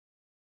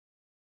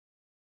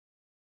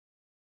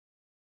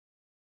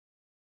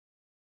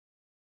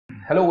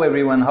Hello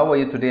everyone, how are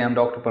you today? I'm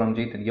Dr.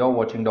 Paramjeet and you're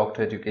watching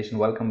Doctor Education.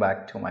 Welcome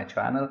back to my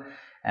channel.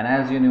 And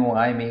as you know,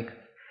 I make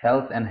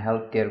health and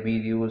healthcare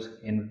videos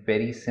in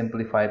very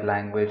simplified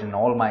language, and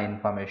all my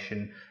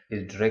information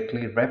is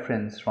directly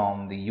referenced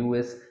from the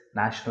US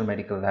National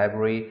Medical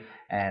Library,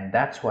 and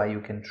that's why you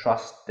can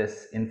trust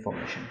this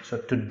information. So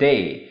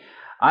today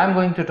I'm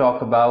going to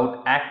talk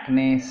about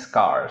acne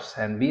scars,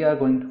 and we are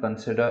going to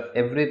consider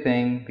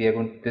everything. We are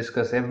going to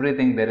discuss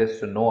everything there is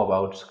to know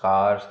about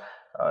scars,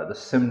 the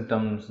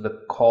symptoms,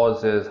 the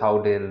causes,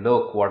 how they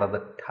look, what are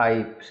the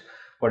types,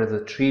 what is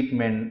the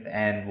treatment,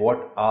 and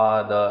what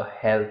are the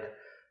health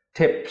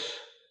tips,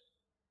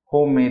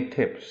 homemade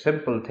tips,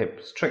 simple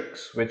tips,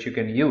 tricks which you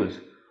can use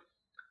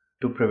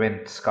to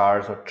prevent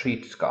scars or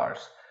treat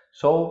scars.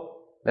 So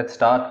let's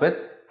start with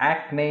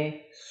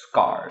acne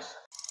scars.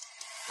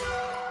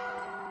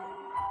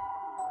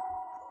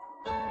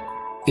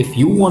 If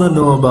you want to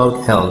know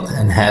about health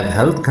and have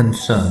health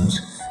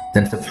concerns,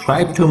 then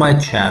subscribe to my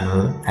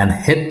channel and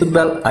hit the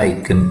bell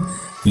icon.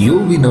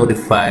 You'll be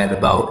notified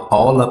about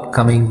all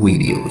upcoming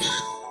videos.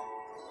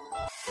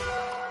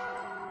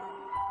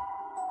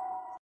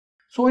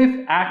 So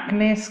if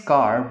acne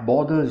scar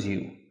bothers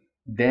you,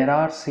 there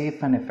are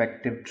safe and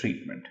effective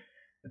treatment.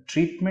 The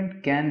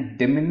treatment can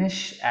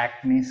diminish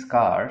acne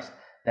scars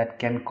that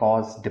can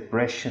cause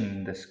depression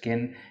in the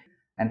skin,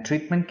 and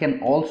treatment can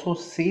also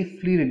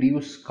safely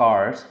reduce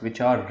scars which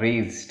are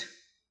raised.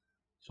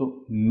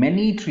 So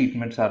many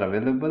treatments are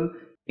available.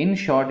 In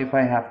short, if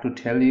I have to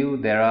tell you,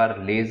 there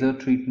are laser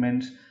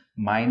treatments,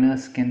 minor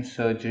skin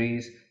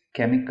surgeries,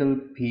 chemical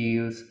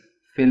peels,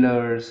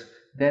 fillers.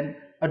 Then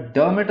a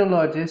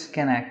dermatologist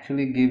can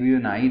actually give you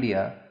an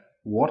idea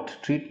what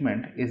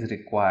treatment is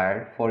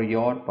required for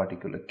your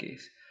particular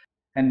case.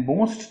 And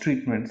most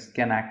treatments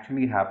can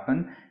actually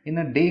happen in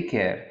a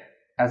daycare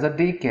as a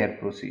daycare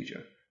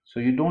procedure. So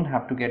you don't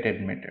have to get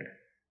admitted.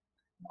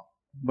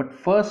 But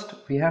first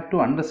we have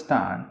to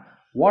understand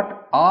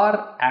what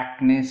are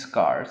acne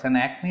scars, and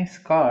acne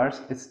scars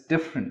is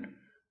different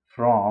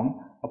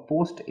from a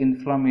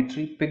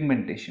post-inflammatory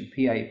pigmentation,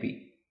 PIP.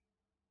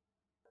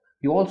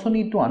 You also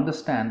need to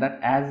understand that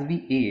as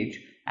we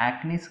age,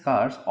 acne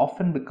scars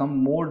often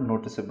become more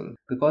noticeable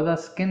because our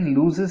skin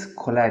loses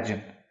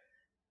collagen.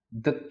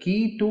 The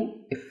key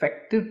to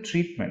effective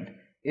treatment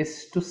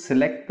is to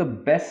select the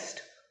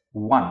best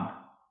one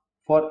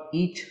for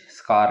each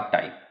scar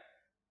type.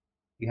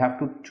 You have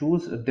to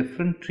choose a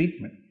different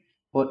treatment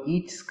for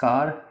each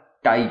scar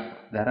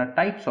type. There are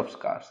types of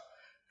scars.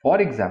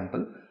 For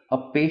example,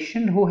 a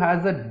patient who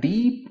has a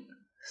deep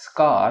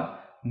scar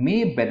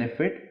may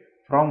benefit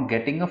from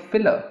getting a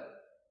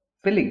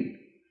filling,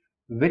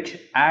 which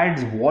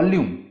adds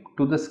volume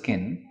to the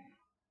skin,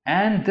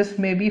 and this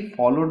may be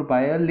followed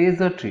by a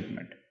laser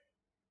treatment.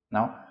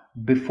 Now,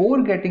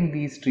 before getting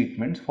these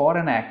treatments for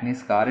an acne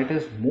scar, it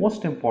is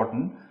most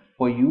important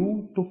for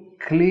you to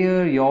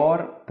clear your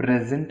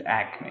present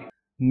acne.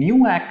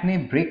 New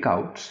acne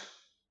breakouts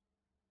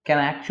can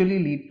actually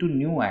lead to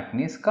new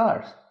acne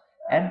scars,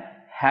 and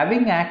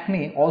having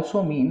acne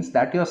also means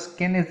that your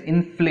skin is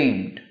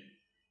inflamed,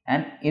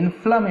 and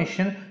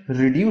inflammation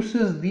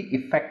reduces the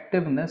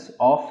effectiveness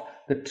of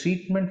the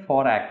treatment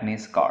for acne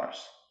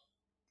scars.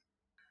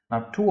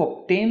 Now, to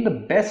obtain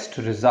the best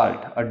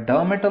result, a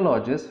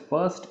dermatologist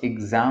first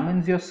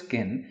examines your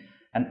skin,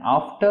 and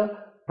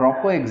after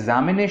proper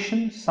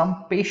examination,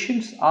 some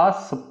patients are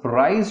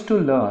surprised to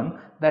learn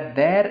that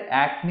their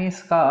acne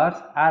scars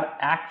are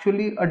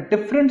actually a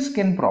different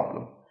skin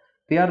problem.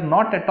 They are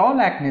not at all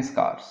acne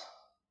scars.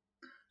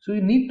 So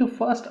you need to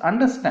first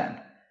understand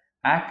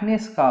acne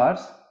scars,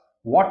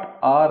 what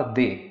are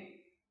they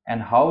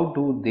and how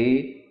do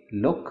they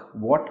look,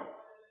 what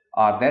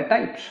are their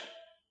types.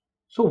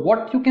 So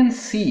what you can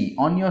see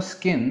on your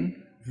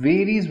skin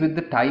varies with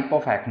the type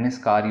of acne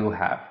scar you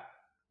have.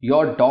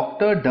 Your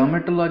doctor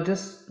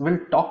dermatologist will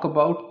talk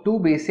about two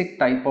basic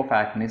type of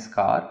acne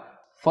scar.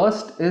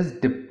 First is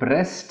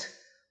depressed.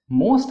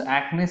 Most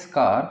acne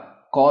scar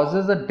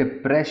causes a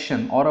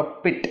depression or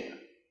a pit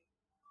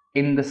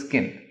in the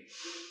skin.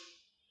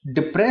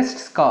 Depressed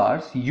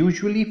scars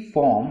usually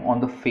form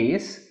on the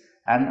face,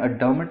 and a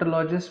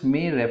dermatologist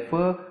may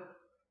refer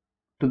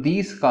to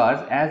these scars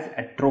as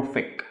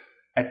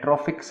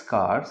atrophic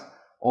scars,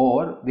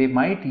 or they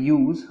might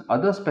use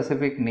other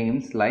specific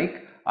names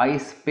like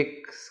ice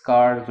pick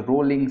scars,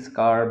 rolling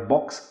scar,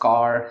 box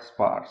scar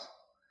scars.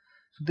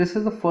 So this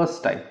is the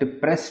first type,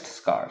 depressed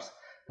scars.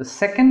 The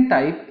second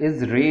type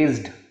is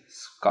raised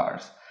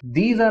scars.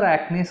 These are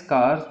acne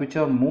scars which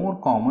are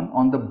more common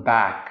on the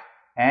back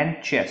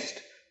and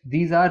chest.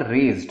 These are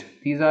raised.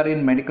 These are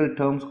in medical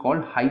terms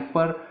called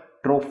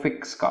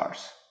hypertrophic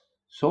scars.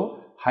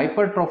 So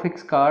hypertrophic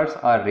scars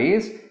are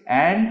raised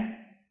and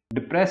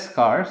depressed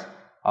scars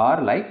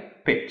are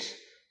like pits.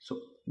 So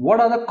what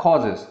are the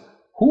causes?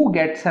 Who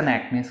gets an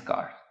acne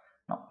scar?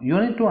 Now you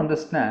need to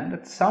understand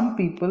that some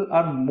people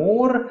are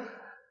more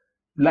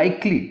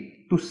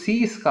likely to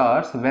see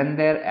scars when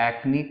their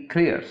acne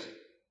clears.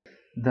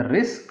 The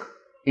risk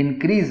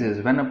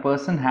increases when a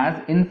person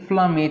has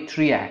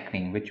inflammatory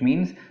acne, which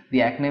means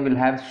the acne will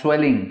have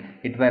swelling,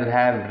 it will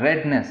have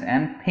redness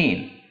and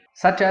pain,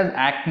 such as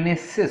acne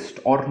cyst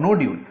or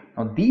nodule.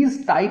 Now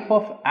these type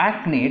of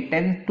acne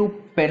tend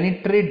to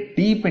penetrate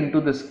deep into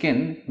the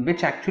skin,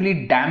 which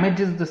actually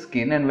damages the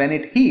skin, and when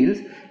it heals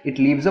it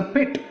leaves a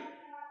pit,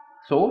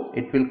 so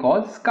it will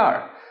cause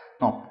scar.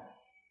 Now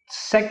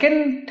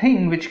second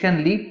thing which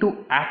can lead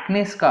to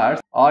acne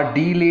scars are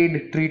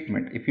delayed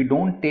treatment. If you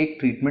don't take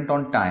treatment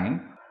on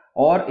time,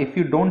 or if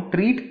you don't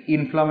treat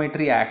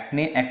inflammatory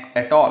acne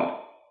at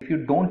all, if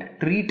you don't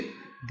treat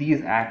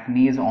these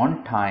acnes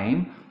on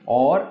time,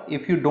 or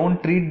if you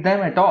don't treat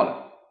them at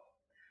all,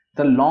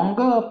 the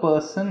longer a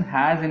person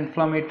has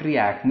inflammatory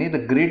acne, the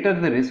greater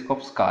the risk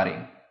of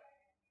scarring.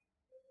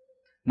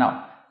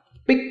 Now,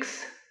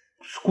 picks,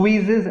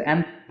 squeezes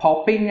and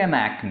picking an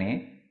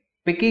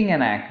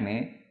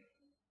acne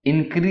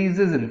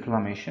increases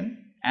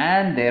inflammation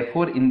and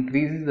therefore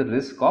increases the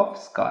risk of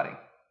scarring.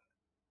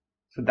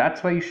 So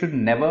that's why you should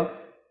never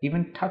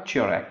even touch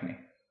your acne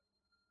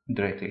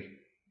directly.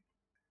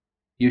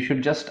 You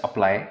should just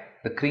apply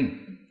the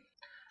cream.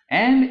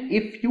 And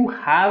if you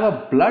have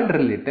a blood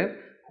relative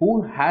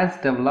who has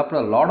developed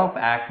a lot of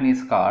acne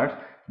scars,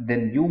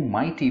 then you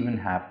might even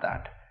have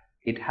that.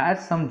 It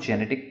has some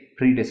genetic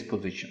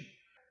predisposition.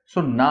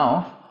 So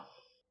now,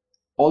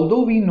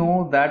 although we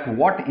know that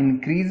what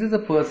increases a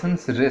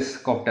person's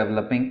risk of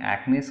developing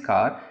acne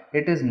scar,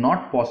 it is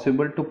not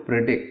possible to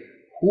predict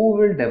who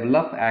will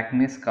develop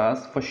acne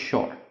scars for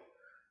sure.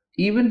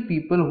 Even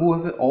people who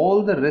have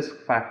all the risk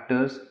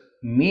factors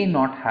may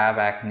not have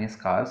acne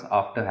scars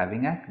after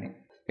having acne.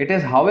 It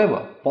is,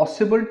 however,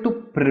 possible to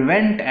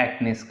prevent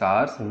acne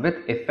scars with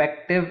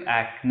effective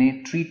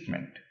acne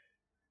treatment.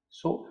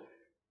 So,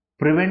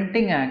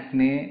 preventing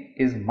acne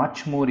is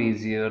much more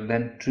easier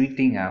than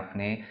treating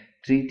acne.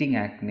 Treating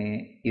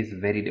acne is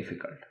very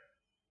difficult,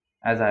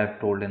 as I have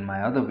told in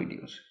my other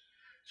videos.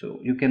 So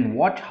you can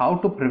watch how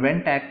to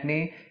prevent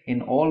acne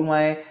in all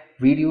my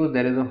videos.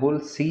 There is a whole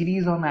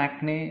series on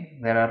acne.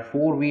 There are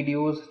 4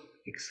 videos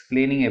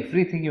explaining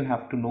everything you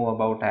have to know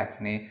about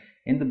acne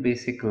in the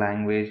basic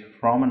language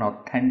from an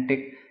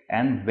authentic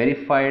and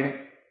verified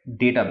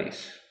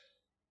database.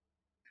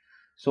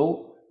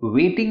 So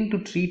waiting to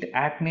treat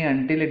acne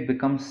until it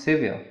becomes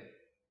severe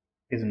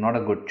is not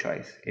a good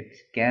choice. It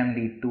can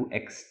lead to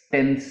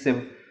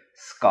extensive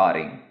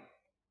scarring.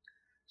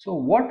 So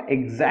what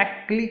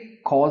exactly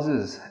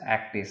causes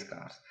acne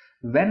scars?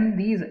 When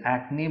these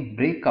acne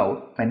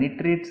breakout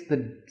penetrates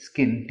the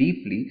skin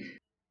deeply,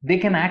 they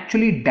can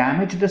actually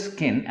damage the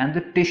skin and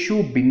the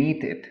tissue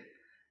beneath it.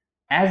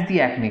 As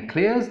the acne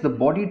clears, the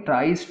body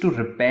tries to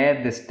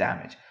repair this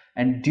damage.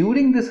 And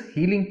during this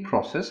healing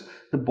process,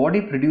 the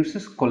body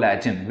produces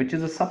collagen, which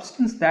is a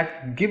substance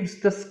that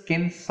gives the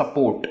skin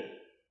support.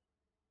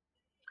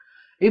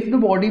 If the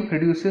body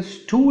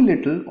produces too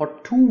little or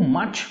too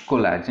much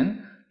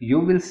collagen, you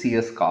will see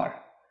a scar.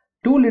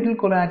 Too little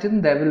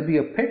collagen, there will be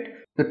a pit.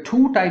 The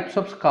 2 types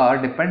of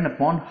scar depend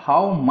upon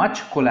how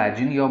much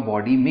collagen your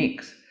body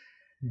makes.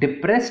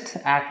 Depressed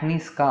acne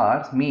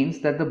scars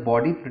means that the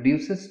body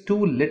produces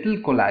too little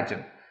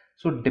collagen.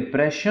 So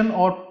depression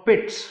or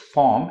pits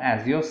form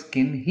as your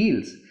skin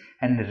heals.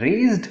 And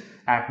raised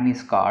acne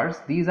scars,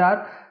 these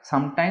are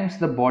sometimes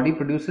the body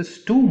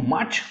produces too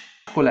much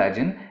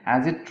collagen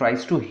as it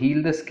tries to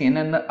heal the skin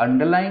and the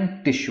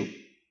underlying tissue.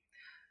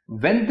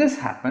 When this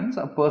happens,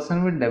 a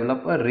person will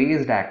develop a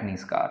raised acne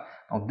scar.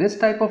 Now this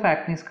type of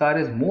acne scar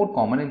is more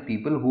common in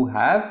people who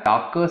have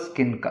darker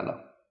skin color.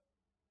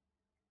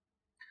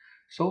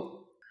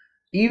 So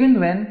even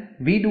when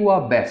we do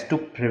our best to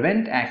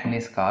prevent acne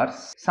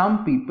scars,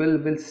 some people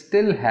will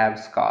still have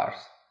scars.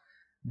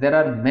 There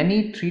are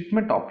many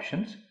treatment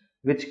options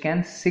which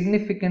can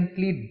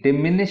significantly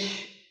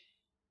diminish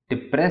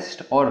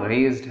depressed or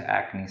raised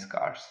acne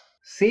scars.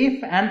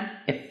 Safe and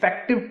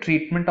effective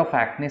treatment of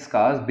acne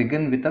scars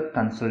begin with a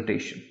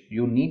consultation.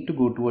 You need to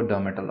go to a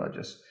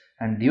dermatologist,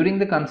 and during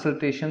the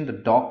consultation the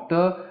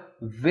doctor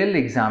will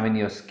examine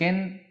your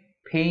skin,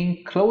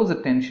 paying close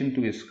attention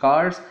to your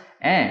scars,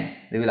 and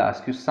they will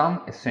ask you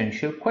some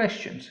essential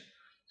questions.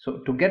 So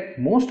to get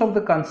most of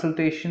the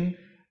consultation,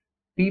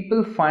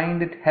 people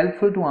find it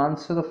helpful to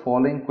answer the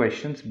following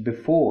questions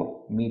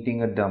before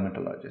meeting a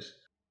dermatologist.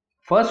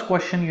 First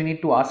question you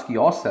need to ask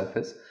yourself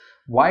is,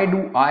 why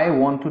do I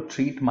want to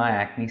treat my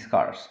acne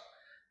scars?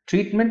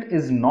 Treatment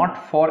is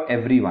not for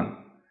everyone.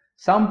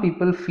 Some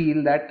people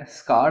feel that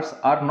scars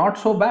are not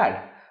so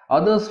bad.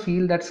 Others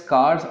feel that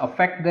scars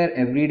affect their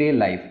everyday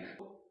life.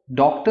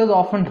 Doctors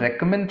often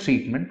recommend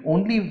treatment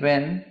only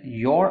when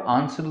your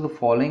answer to the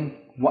following,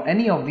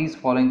 any of these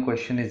following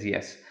questions is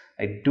yes.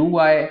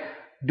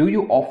 Do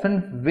you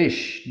often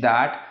wish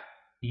that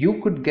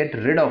you could get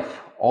rid of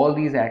all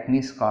these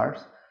acne scars?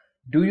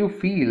 Do you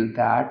feel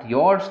that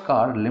your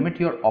scar limit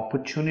your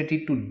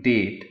opportunity to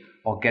date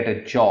or get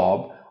a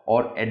job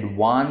or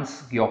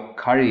advance your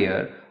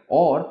career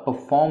or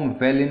perform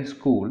well in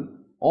school?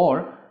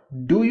 Or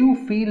do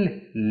you feel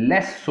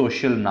less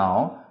social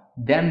now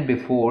than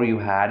before you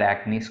had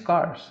acne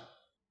scars?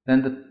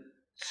 Then the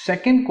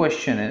second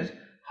question is,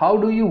 how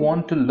do you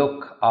want to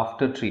look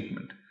after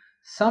treatment?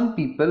 Some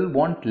people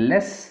want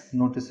less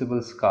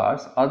noticeable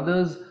scars,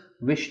 others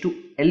wish to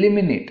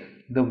eliminate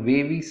the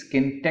wavy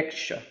skin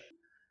texture.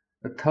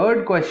 The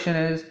third question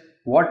is,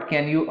 what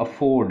can you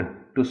afford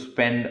to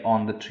spend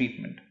on the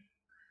treatment?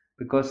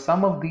 Because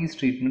some of these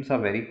treatments are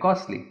very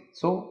costly,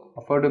 so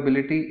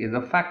affordability is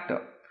a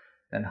factor.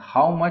 Then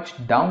how much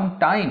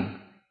downtime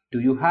do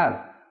you have?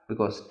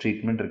 Because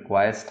treatment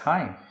requires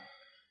time.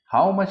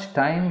 How much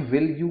time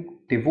will you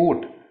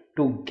devote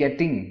to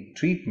getting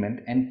treatment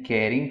and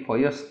caring for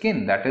your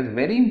skin? That is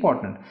very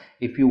important.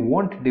 If you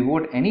won't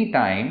devote any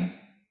time,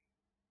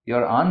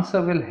 your answer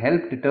will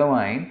help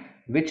determine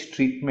which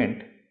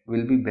treatment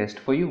will be best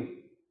for you.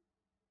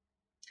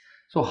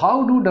 So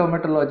how do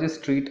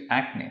dermatologists treat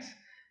acne?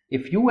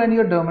 If you and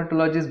your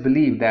dermatologist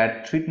believe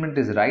that treatment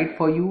is right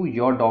for you,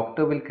 your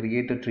doctor will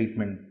create a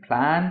treatment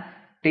plan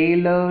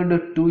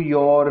tailored to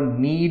your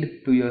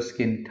need, to your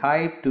skin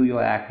type, to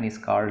your acne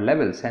scar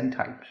levels and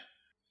types.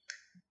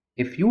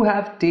 If you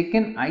have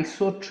taken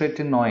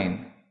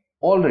isotretinoin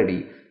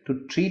already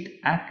to treat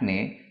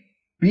acne,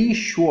 be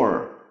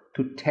sure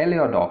to tell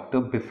your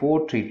doctor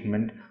before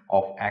treatment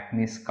of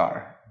acne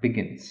scar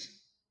begins.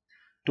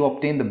 To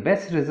obtain the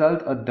best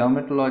result, a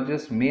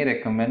dermatologist may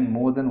recommend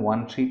more than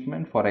one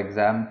treatment. For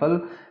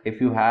example,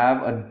 if you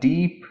have a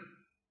deep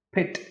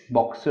pit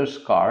boxer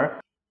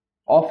scar,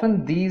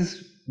 often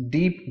these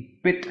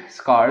deep pit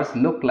scars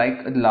look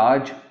like a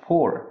large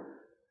pore.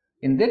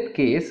 In that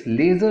case,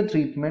 laser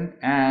treatment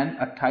and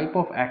a type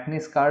of acne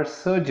scar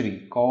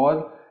surgery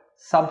called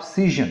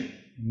subcision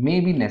may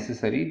be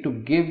necessary to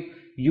give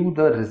you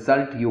the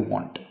result you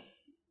want.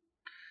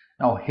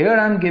 Now here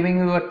I am giving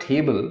you a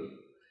table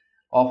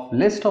of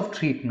list of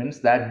treatments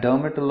that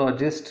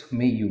dermatologists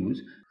may use.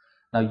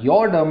 Now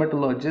your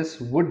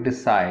dermatologist would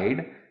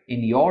decide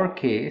in your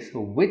case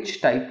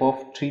which type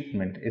of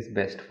treatment is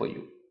best for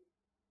you.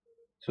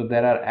 So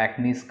there are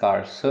acne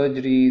scar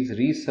surgeries,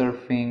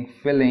 resurfacing,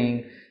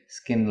 filling,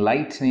 skin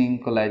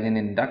lightening, collagen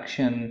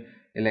induction,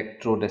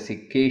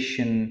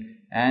 electrodesiccation,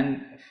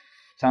 and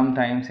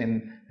sometimes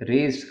in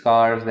raised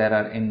scars there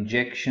are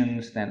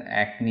injections, then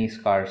acne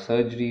scar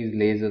surgeries,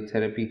 laser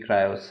therapy,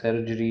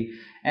 cryosurgery,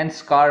 and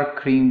scar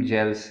cream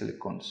gel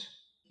silicones.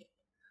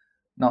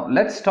 Now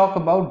let's talk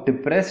about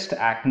depressed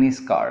acne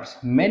scars.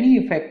 Many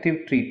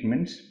effective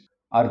treatments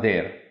are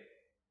there.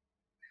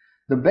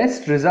 The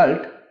best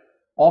result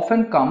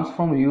often comes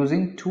from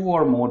using 2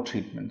 or more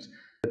treatments.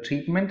 The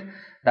treatment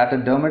that a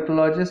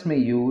dermatologist may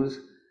use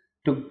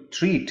to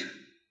treat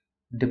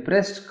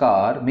depressed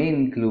scar may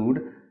include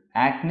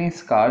acne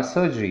scar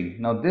surgery.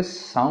 Now this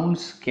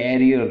sounds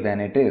scarier than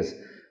it is,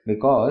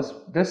 because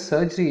this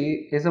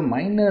surgery is a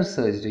minor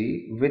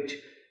surgery which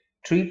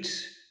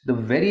treats the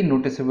very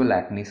noticeable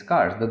acne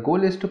scars. The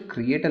goal is to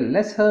create a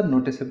lesser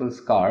noticeable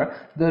scar.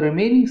 The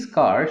remaining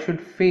scar should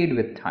fade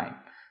with time.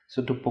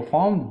 So to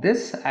perform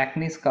this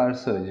acne scar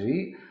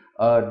surgery,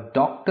 a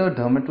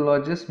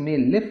dermatologist may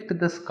lift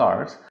the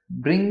scars,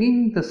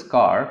 bringing the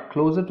scar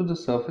closer to the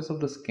surface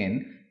of the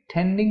skin,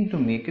 tending to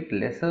make it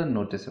less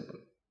noticeable.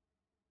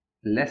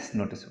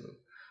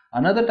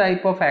 Another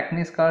type of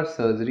acne scar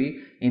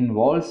surgery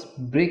involves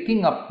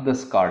breaking up the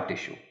scar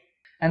tissue.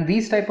 And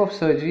these type of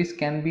surgeries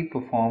can be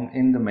performed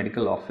in the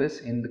medical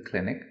office, in the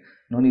clinic.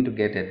 No need to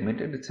get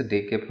admitted. It's a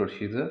daycare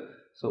procedure,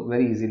 so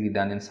very easily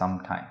done in some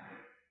time,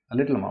 a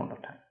little amount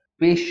of time.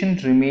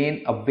 Patients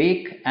remain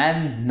awake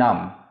and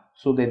numb,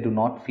 so they do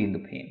not feel the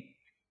pain.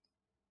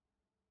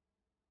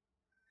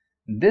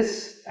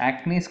 This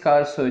acne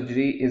scar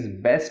surgery is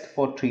best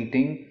for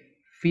treating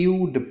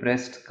few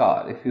depressed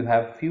scars. If you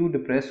have few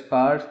depressed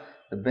scars,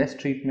 the best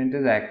treatment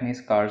is acne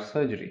scar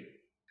surgery.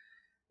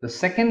 The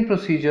second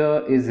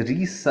procedure is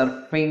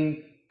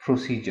resurfacing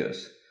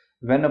procedures.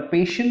 When a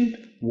patient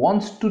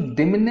wants to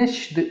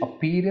diminish the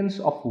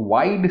appearance of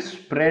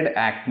widespread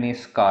acne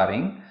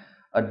scarring,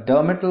 a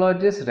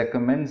dermatologist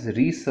recommends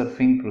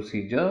resurfacing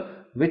procedure,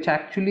 which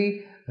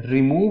actually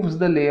removes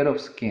the layer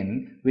of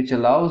skin which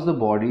allows the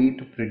body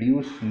to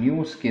produce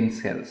new skin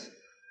cells.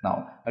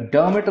 Now, a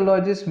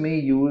dermatologist may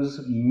use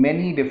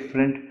many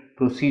different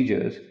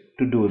procedures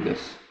to do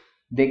this.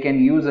 They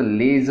can use a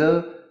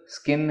laser,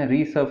 skin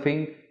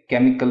resurfacing,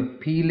 chemical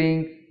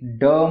peeling,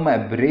 derm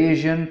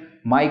abrasion,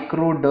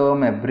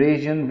 microderm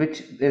abrasion,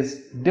 which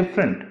is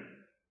different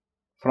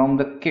from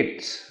the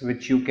kits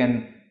which you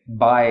can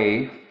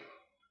buy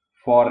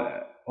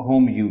for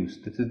home use.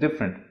 This is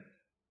different.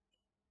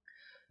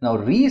 Now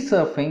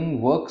resurfacing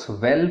works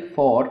well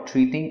for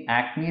treating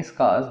acne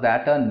scars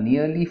that are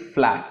nearly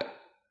flat.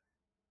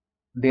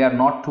 They are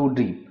not too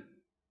deep,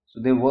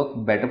 so they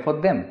work better for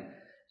them.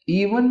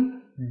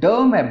 Even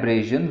derm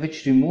abrasion,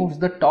 which removes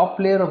the top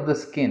layer of the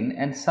skin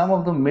and some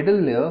of the middle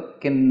layer,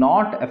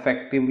 cannot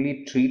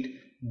effectively treat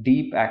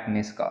deep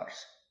acne scars.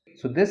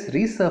 So this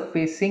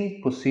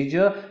resurfacing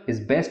procedure is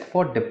best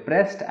for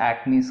depressed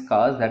acne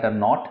scars that are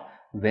not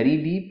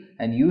very deep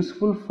and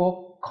useful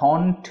for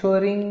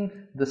contouring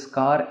the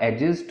scar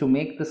edges to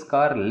make the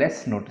scar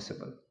less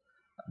noticeable.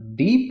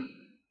 Deep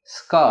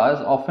Scars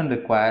often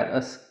require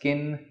a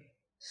skin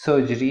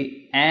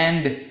surgery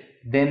and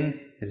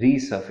then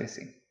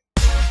resurfacing.